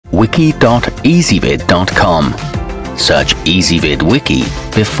wiki.ezvid.com. Search Ezvid Wiki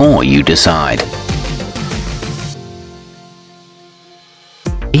before you decide.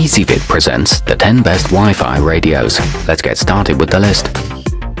 Ezvid presents the 10 best Wi-Fi radios. Let's get started with the list.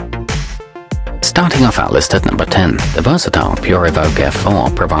 Starting off our list at number 10, the versatile PureEvoke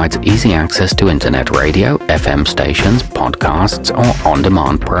F4 provides easy access to internet radio, FM stations, podcasts, or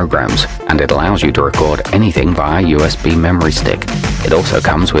on-demand programs, and it allows you to record anything via USB memory stick. It also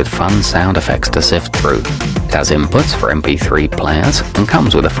comes with fun sound effects to sift through. It has inputs for MP3 players and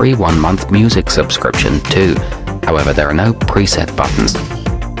comes with a free 1-month music subscription too. However, there are no preset buttons.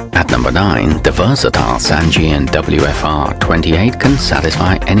 At number 9, the versatile Sangean WFR28 can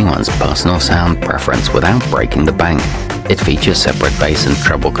satisfy anyone's personal sound preference without breaking the bank. It features separate bass and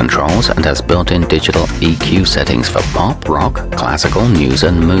treble controls and has built-in digital EQ settings for pop, rock, classical, news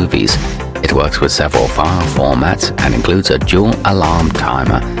and movies. It works with several file formats and includes a dual alarm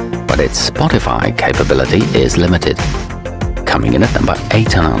timer, but its Spotify capability is limited. Coming in at number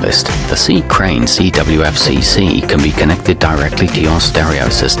 8 on our list, the C-Crane CWF-CC can be connected directly to your stereo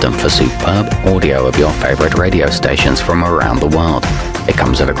system for superb audio of your favorite radio stations from around the world. It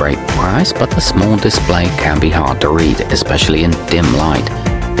comes at a great price, but the small display can be hard to read, especially in dim light.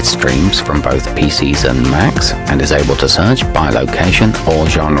 It streams from both PCs and Macs and is able to search by location or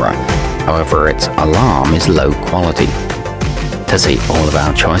genre. However, its alarm is low quality. To see all of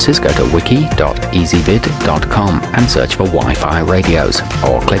our choices, go to wiki.ezvid.com and search for Wi-Fi radios,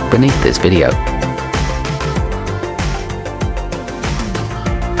 or click beneath this video.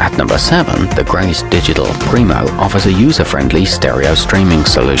 At number 7, the Grace Digital Primo offers a user-friendly stereo streaming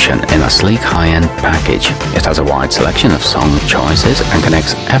solution in a sleek high-end package. It has a wide selection of song choices and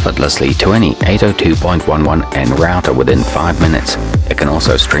connects effortlessly to any 802.11n router within 5 minutes. It can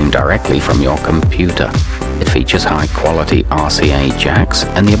also stream directly from your computer. It features high-quality RCA jacks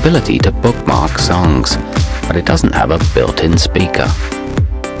and the ability to bookmark songs, but it doesn't have a built-in speaker.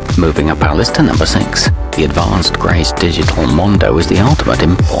 Moving up our list to number 6, the advanced Grace Digital Mondo is the ultimate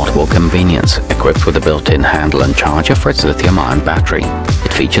in portable convenience, equipped with a built-in handle and charger for its lithium-ion battery.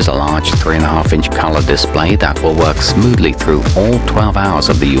 It features a large 3.5-inch color display that will work smoothly through all 12 hours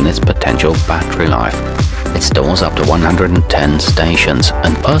of the unit's potential battery life. It stores up to 110 stations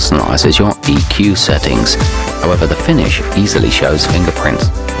and personalizes your EQ settings. However, the finish easily shows fingerprints.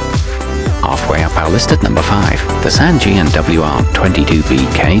 Halfway up our list at number 5, the Sangean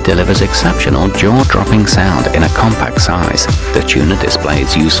WR22BK delivers exceptional jaw-dropping sound in a compact size. The tuner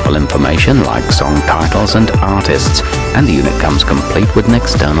displays useful information like song titles and artists, and the unit comes complete with an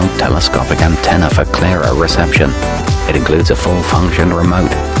external telescopic antenna for clearer reception. It includes a full-function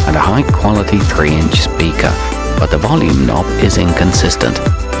remote and a high-quality 3-inch speaker, but the volume knob is inconsistent.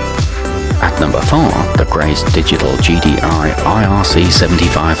 At number 4, the Grace Digital GDI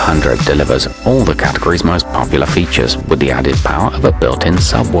IRC7500 delivers all the category's most popular features with the added power of a built-in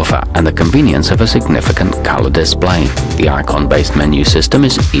subwoofer and the convenience of a significant color display. The icon-based menu system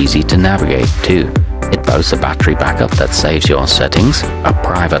is easy to navigate too. It boasts a battery backup that saves your settings, a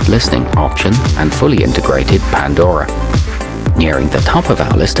private listening option, and fully integrated Pandora. Nearing the top of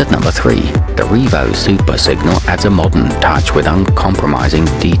our list at number 3, the Revo Super Signal adds a modern touch with uncompromising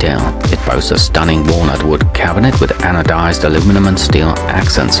detail. It boasts a stunning walnut wood cabinet with anodized aluminum and steel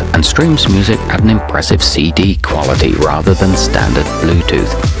accents and streams music at an impressive CD quality rather than standard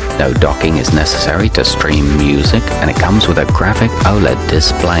Bluetooth. No docking is necessary to stream music, and it comes with a graphic OLED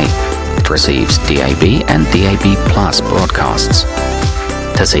display. It receives DAB and DAB+ broadcasts.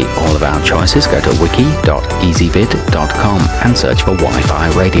 To see all of our choices, go to wiki.ezvid.com and search for Wi-Fi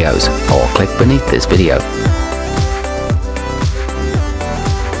radios, or click beneath this video.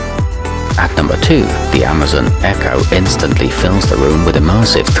 At number 2, the Amazon Echo instantly fills the room with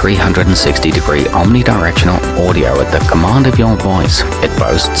immersive 360-degree omnidirectional audio at the command of your voice. It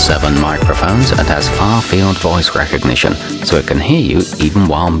boasts 7 microphones and has far-field voice recognition, so it can hear you even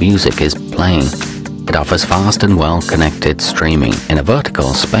while music is playing. It offers fast and well-connected streaming in a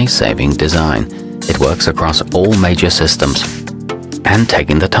vertical space-saving design. It works across all major systems. And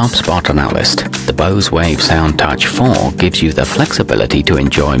taking the top spot on our list, the Bose Wave SoundTouch 4 gives you the flexibility to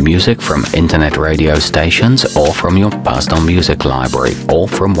enjoy music from internet radio stations or from your personal music library, all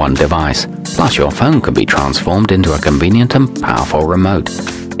from one device. Plus, your phone can be transformed into a convenient and powerful remote.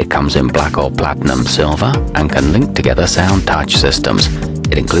 It comes in black or platinum silver and can link together SoundTouch systems.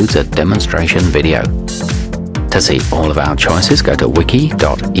 It includes a demonstration video. To see all of our choices, go to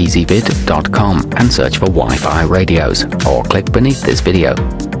wiki.ezvid.com and search for Wi-Fi radios, or click beneath this video.